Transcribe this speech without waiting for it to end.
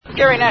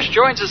Gary Nash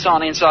joins us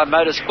on Inside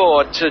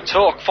Motorsport to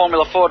talk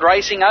Formula Ford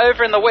racing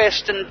over in the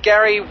West. And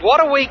Gary,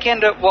 what a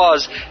weekend it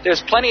was.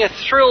 There's plenty of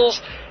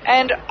thrills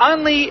and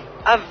only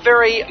a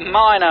very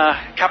minor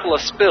couple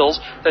of spills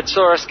that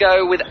saw us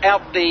go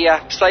without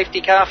the safety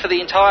car for the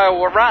entire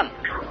run.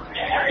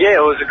 Yeah,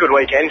 it was a good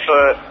weekend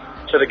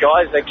for the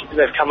guys.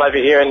 They've come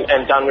over here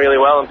and done really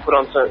well and put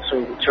on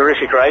some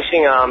terrific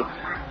racing.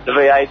 The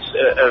V8s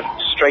have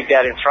streaked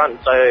out in front,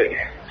 so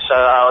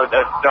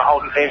the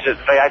Holden teams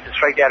at V8 have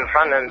streaked out in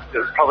front, and it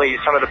was probably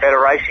some of the better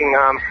racing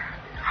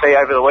to see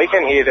over the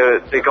weekend here.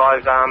 The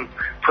guys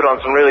put on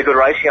some really good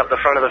racing up the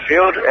front of the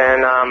field,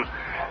 and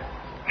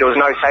there was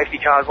no safety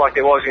cars like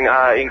there was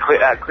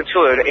at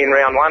Clipsal in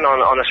round one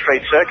on a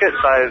street circuit,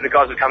 so the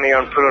guys have come here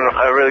and put on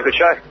a really good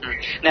show.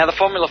 Now, the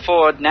Formula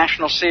Ford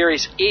National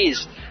Series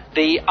is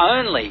the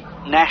only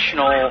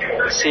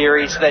national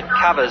series that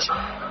covers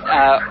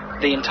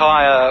the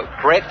entire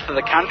breadth of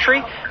the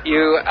country.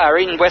 You are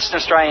in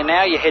Western Australia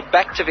now. You head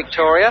back to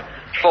Victoria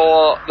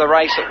for the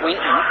race at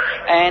Winton,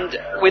 and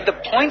with the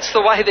points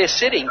the way they're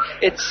sitting,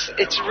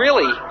 it's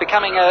really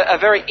becoming a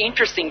very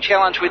interesting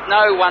challenge with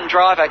no one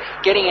driver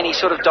getting any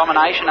sort of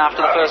domination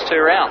after the first two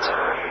rounds.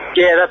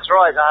 Yeah, that's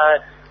right.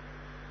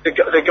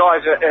 The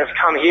guys have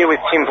come here with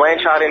Tim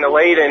Blanchard in the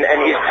lead, and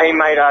his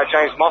teammate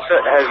James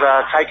Moffat has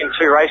taken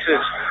two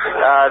races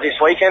this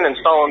weekend and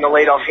stolen the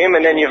lead off him,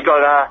 and then you've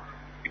got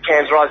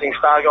Cairns Rising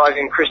Star guys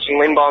in Christian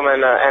Lindbaum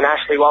and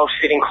Ashley Walsh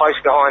sitting close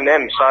behind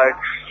them. So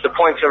the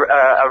points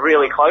are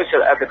really close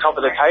at the top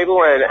of the table,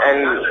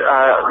 and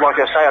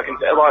like I say,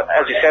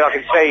 as you said, I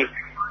can see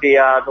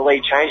the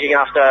lead changing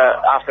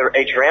after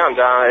each round.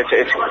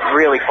 It's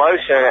really close,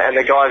 and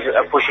the guys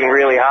are pushing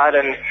really hard,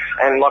 and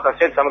like I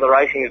said, some of the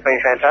racing has been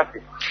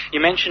fantastic.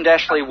 You mentioned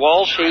Ashley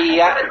Walsh. He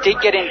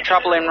did get into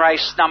trouble in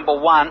race number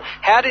one.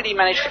 How did he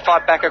manage to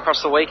fight back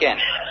across the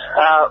weekend?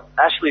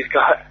 Ashley's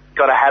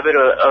got a habit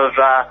of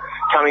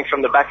coming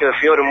from the back of the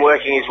field and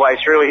working his way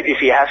through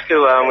if he has to.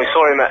 We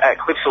saw him at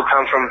Clipsal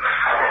come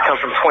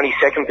from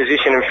 22nd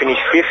position and finish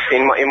 5th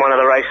in one of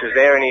the races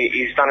there, and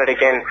he's done it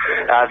again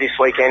this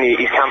weekend.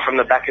 He's come from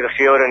the back of the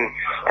field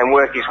and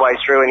worked his way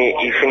through, and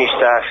he finished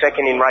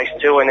second in race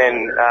 2, and then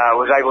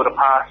was able to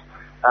pass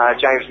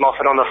James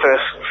Moffat on the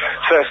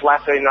first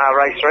lap in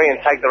race 3 and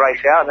take the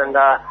race out. And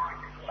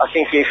I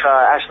think if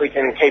Ashley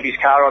can keep his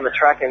car on the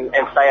track and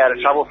stay out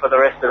of trouble for the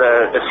rest of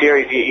the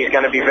series, he's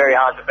going to be very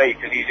hard to beat,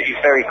 because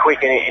he's very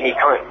quick, and he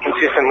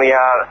consistently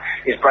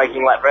is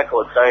breaking lap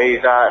records. So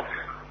he's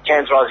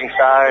Cairns Rising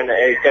Star, and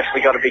he's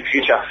definitely got a big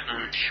future.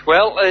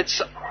 Well,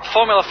 it's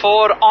Formula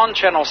Ford on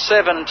Channel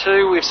 7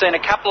 too. We've seen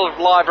a couple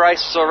of live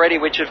races already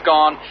which have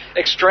gone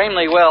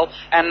extremely well,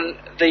 and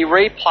the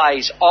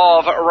replays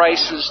of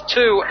races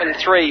 2 and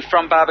 3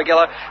 from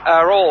Barbagallo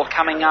are all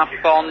coming up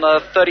on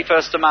the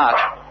 31st of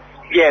March.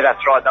 Yeah,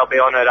 that's right. They'll be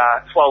on at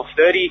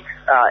 12:30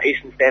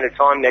 Eastern Standard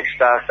Time next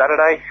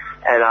Saturday,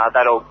 and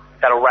that'll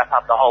wrap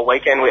up the whole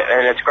weekend.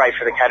 And it's great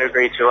for the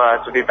category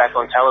to be back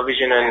on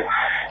television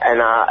and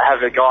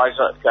have the guys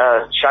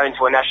shown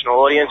to a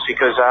national audience,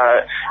 because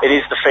it is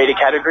the feeder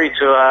category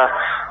to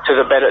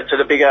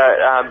the bigger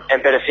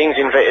and better things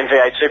in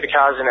V8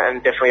 supercars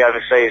and definitely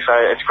overseas. So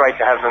it's great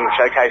to have them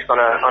showcased on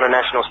a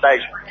national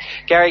stage.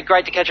 Gary,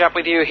 great to catch up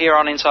with you here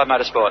on Inside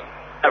Motorsport.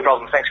 No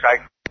problem. Thanks,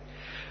 Craig.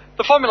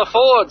 The Formula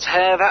Fords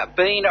have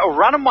been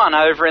run and won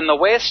over in the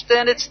West,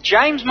 and it's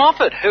James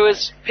Moffat who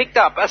has picked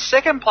up a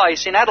second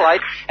place in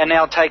Adelaide and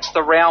now takes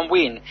the round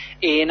win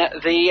in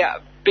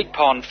the Big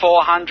Pond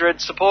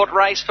 400 support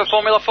race for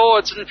Formula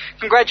Fords. And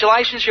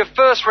congratulations, your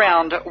first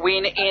round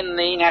win in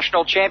the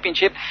National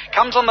Championship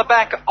comes on the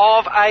back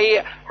of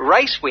a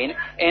race win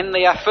in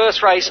the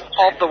first race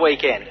of the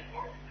weekend.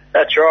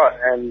 That's right,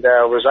 and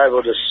was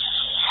able to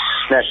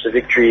snatch the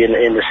victory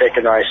in the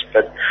second race,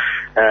 but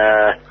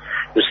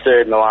was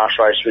third in the last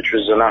race, which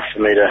was enough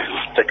for me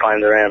to claim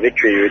the round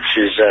victory, which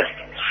is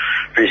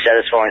pretty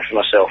satisfying for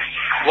myself.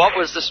 What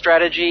was the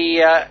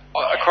strategy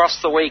across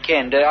the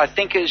weekend? I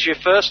think it was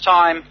your first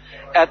time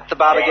at the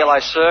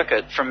Barbagallo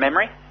circuit, from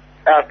memory?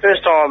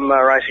 First time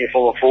racing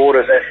Formula Ford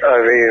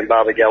over here in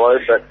Barbagallo,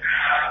 but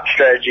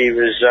strategy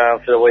was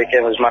for the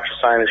weekend was much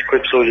the same as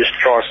Clipsal, just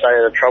try and stay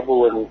out of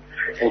trouble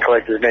and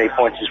collect as many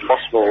points as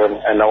possible.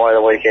 And the way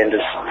the weekend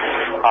has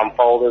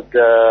unfolded,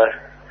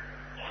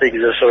 things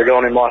have sort of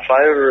gone in my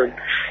favour, and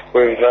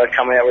we've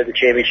come out with the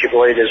championship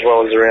lead as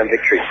well as a round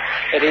victory.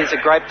 It is a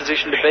great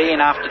position to be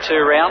in after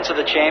 2 rounds of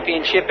the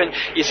championship, and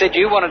you said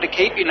you wanted to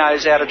keep your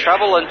nose out of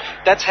trouble, and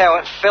that's how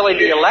it fell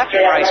into your lap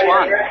in race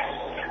 1.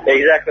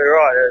 Exactly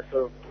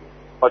right.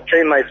 My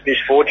teammate's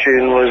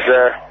misfortune was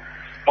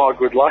my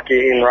good luck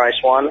in race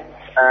 1.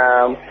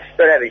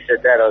 But having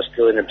said that, I was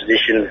still in a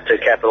position to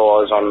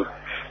capitalise on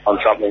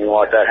something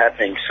like that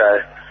happening.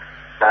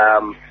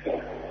 So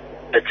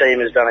the team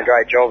has done a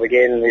great job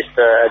again, just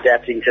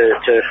adapting to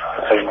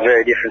a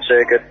very different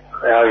circuit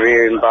over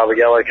here in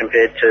Barbagallo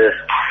compared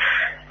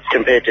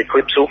to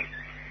Clipsal,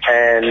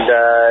 and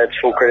it's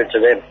full credit to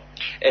them.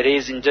 It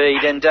is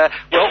indeed. And,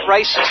 well,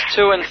 races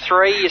 2 and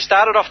 3, you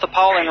started off the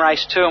pole in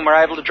race 2 and were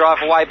able to drive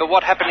away, but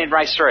what happened in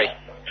race 3?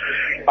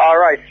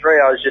 Race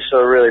 3, I was just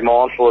sort of really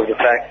mindful of the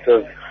fact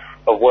of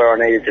where I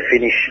needed to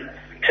finish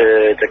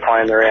to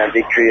claim the round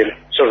victory, and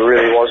sort of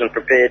really wasn't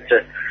prepared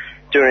to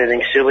do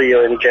anything silly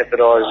and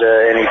jeopardise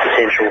any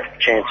potential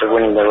chance of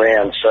winning the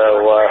round.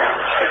 So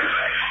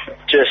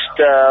just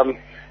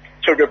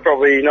took it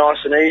probably nice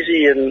and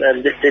easy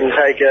and didn't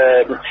take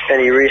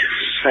any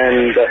risks,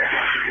 and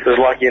was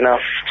lucky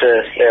enough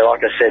to,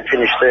 like I said,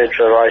 finish third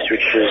for the race,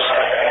 which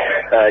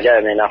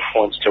gave me enough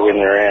points to win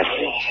the round.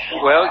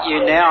 Well,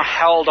 you now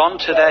held on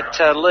to that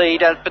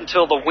lead up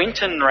until the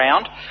Winton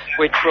round,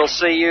 which will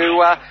see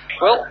you,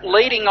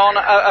 leading on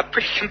a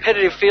pretty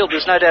competitive field.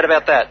 There's no doubt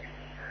about that.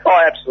 Oh,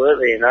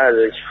 absolutely.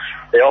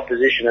 The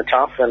opposition are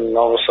tough, and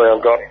obviously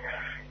I've got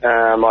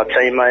my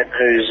teammate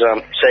who's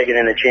second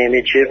in the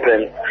championship,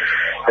 and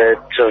it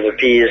sort of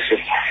appears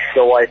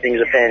the way things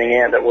are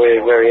panning out that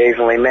we're very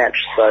evenly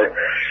matched. So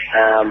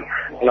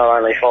not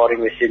only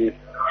fighting within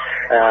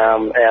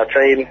our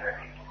team,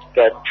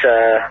 but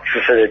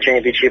for the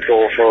championship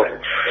or for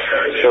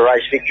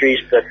race victories,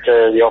 but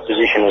the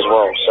opposition as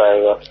well.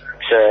 So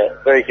it's a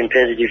very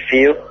competitive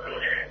field,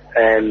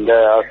 and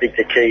I think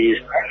the key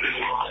is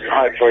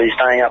hopefully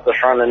staying up the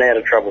front and out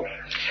of trouble.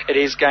 It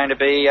is going to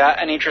be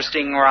an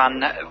interesting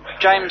run.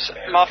 James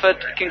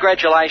Moffat,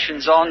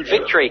 congratulations on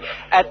victory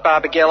at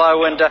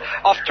Barbagallo, and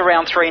off to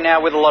round 3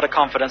 now with a lot of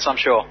confidence, I'm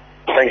sure.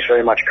 Thanks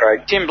very much,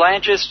 Craig. Tim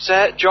Blanchard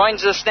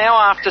joins us now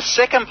after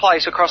second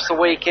place across the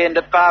weekend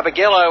at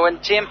Barbagallo.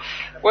 And Tim,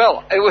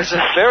 well, it was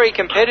a very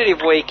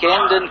competitive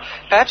weekend, and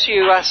perhaps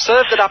you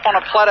served it up on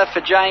a platter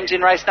for James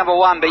in race number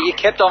 1, but you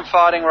kept on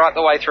fighting right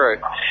the way through.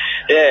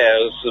 Yeah,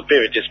 it was a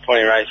bit of a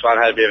disappointing race. I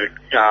had a bit of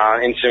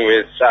an incident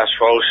with Ash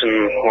Walsh in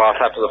the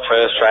last lap of the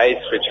first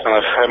race, which kind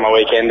of hurt my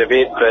weekend a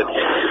bit, but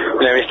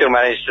we still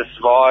managed to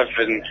survive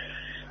and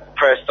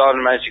pressed on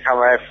and managed to come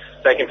away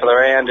second for the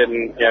round,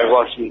 and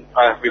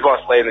we've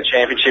lost lead in the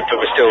championship, but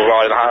we're still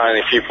riding only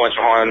a few points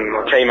behind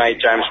my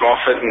teammate James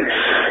Moffat, and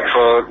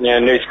for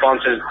new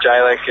sponsors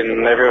JLEC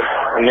and the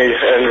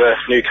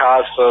new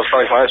cars for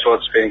Sonic Motorsport,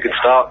 it's been a good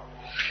start.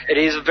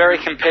 It is a very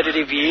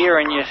competitive year,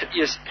 and you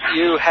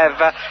have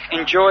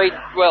enjoyed,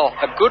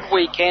 a good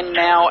weekend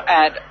now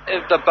at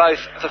both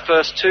the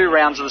first 2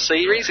 rounds of the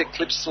series at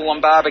Clipsal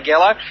and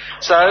Barbagallo.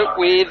 So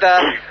with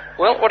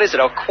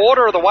a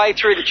quarter of the way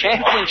through the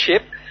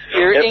championship,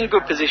 you're in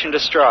good position to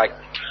strike.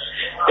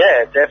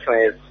 Yeah,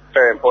 definitely. It's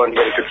very important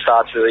to get a good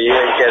start to the year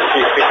and get a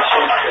few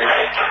finishes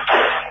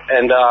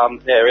and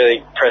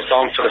really press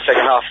on for the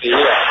second half of the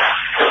year.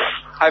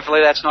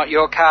 Hopefully that's not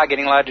your car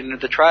getting loaded into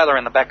the trailer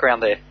in the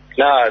background there.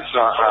 No, it's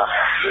not.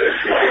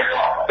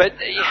 But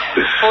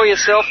for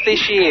yourself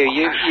this year,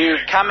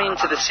 you've come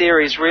into the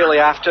series really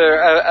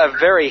after a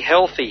very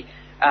healthy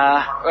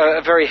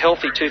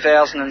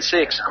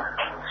 2006.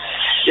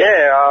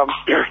 Yeah,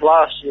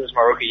 last year was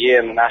my rookie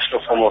year in the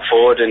National Formula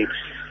Ford, and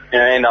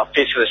ended up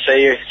 5th for the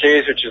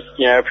series, which is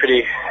we were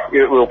pretty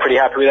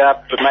happy with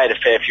that. But made a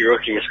fair few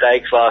rookie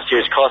mistakes last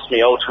year. It's cost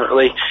me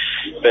ultimately,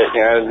 but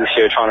this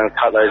year we're trying to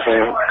cut those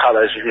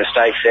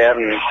mistakes out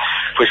and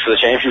push for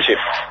the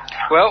championship.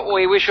 Well,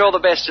 we wish you all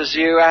the best as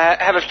you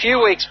have a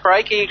few weeks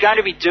break. Are you going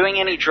to be doing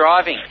any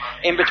driving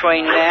in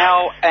between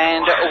now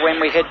and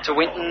when we head to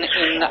Winton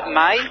in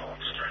May?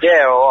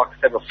 Yeah, well, like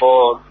I said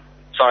before,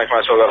 Sonic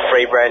Motorsport got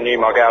 3 brand new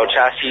Margaux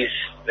chassis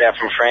out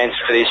from France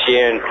for this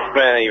year, and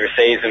we only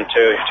received them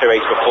two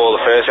weeks before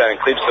the first round in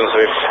Clipsal, so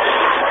we've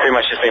pretty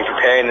much just been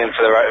preparing them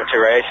for to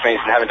race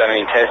meets and haven't done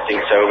any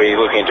testing, so we'll be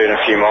looking at doing a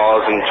few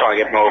miles and trying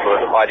to get more of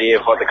an idea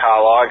of what the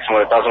car likes and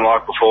what it doesn't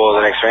like before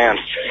the next round.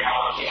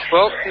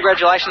 Well,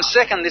 congratulations,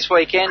 second this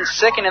weekend,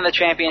 second in the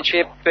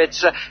championship.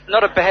 It's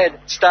not a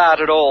bad start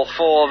at all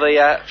for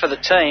the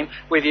team,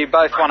 with you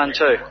both 1 and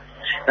 2.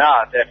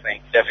 No,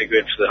 definitely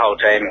good for the whole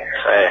team.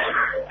 So,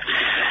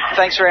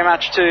 thanks very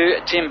much to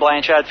Tim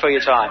Blanchard for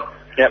your time.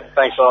 Yep,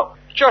 thanks a lot.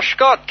 Josh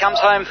Scott comes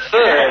home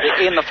third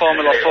in the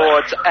Formula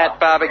Fords at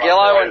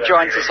Barbagallo and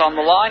joins us on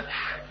the line.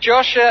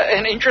 Josh,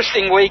 an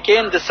interesting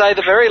weekend to say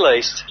the very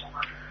least.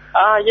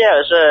 Yeah,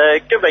 it was a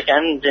good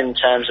weekend in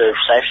terms of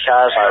safety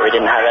cars. We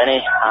didn't have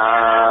any.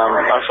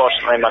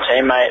 Unfortunately, my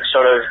teammate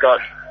sort of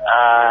got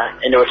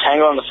into a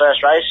tangle in the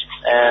first race,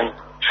 and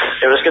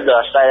it was good that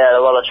I stayed out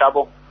of a lot of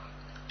trouble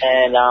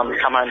and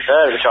come home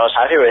third, which I was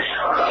happy with.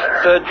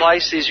 Third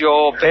place is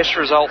your best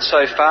result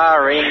so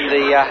far in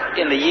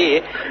the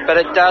year, but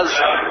it does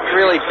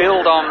really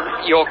build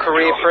on your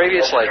career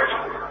previously.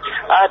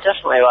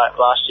 Definitely. Like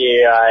last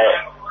year, I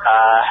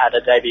had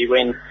a debut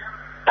win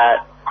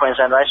at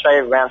Queensland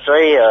Raceway, round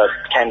 3.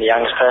 Became the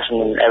youngest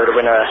person ever to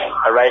win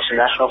a race in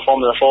National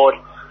Formula Ford.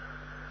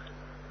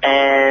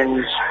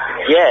 And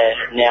yeah,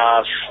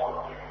 now I've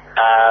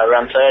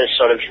run third. It's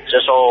sort of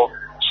just all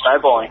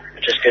snowballing,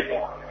 which is good.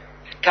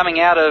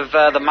 Coming out of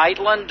the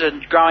Maitland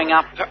and growing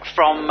up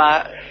from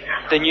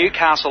the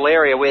Newcastle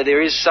area where there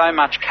is so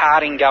much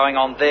karting going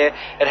on there,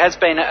 it has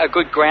been a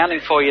good grounding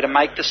for you to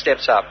make the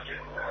steps up.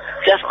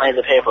 Definitely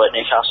the people at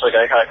Newcastle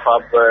Go-Kart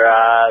Club were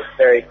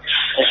very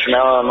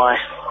instrumental in my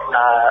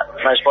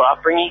motorsport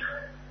upbringing,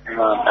 and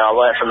I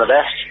learned from the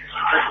best.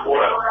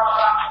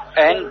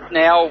 And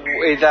now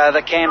with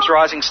the CAMS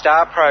Rising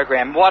Star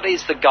program, what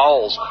is the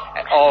goals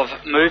of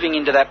moving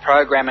into that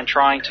program and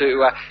trying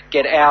to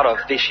get out of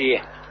this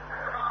year?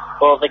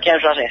 Well, the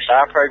CAMS Rising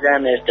Star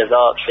program is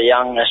developed for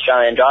young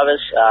Australian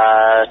drivers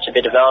to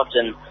be developed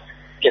and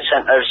get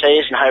sent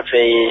overseas and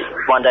hopefully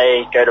one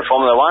day go to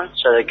Formula One.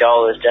 So the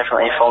goal is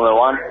definitely Formula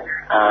One,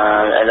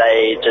 and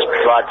they just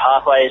provide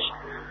pathways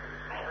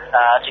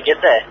to get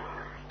there.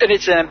 And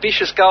it's an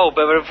ambitious goal,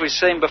 but as we've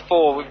seen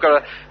before, we've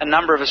got a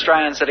number of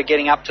Australians that are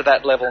getting up to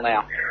that level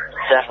now.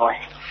 Definitely.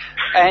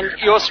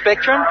 And your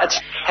Spectrum,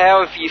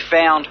 how have you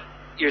found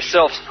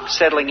yourself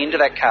settling into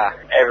that car?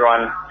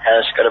 Everyone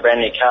has got a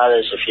brand new car.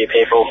 There's a few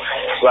people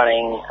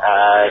running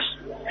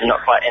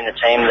not quite in the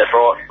team that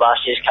brought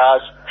last year's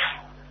cars.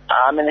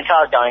 The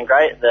car's going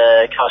great.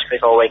 The car's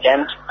quick all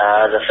weekend.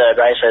 The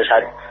third race has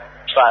had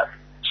slight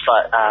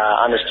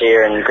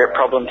understeer and grip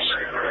problems.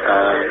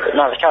 But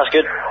no, the car's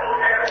good.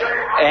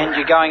 And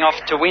you're going off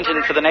to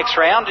Winton for the next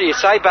round. You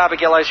say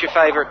Barbagallo's your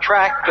favourite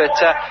track, but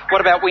what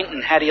about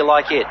Winton? How do you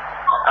like it?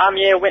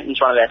 Yeah, Winton's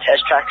one of our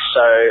test tracks,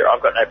 so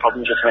I've got no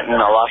problems with Winton.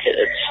 I like it.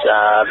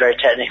 It's very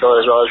technical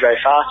as well as very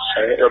fast,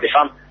 so it'll be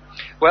fun.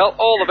 Well,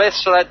 all the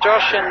best for that,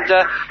 Josh. And,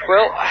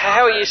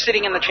 how are you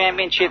sitting in the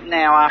championship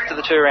now after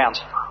the 2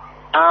 rounds?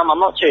 I'm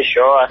not too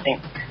sure. I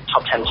think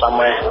top 10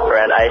 somewhere,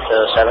 around 8th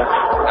or 7th.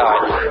 All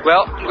right.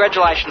 Well,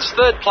 congratulations.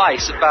 3rd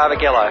place at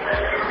Barbagallo.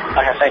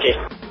 Okay, thank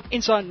you.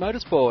 Inside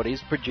Motorsport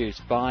is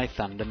produced by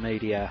Thunder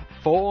Media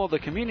for the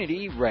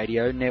Community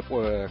Radio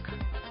Network.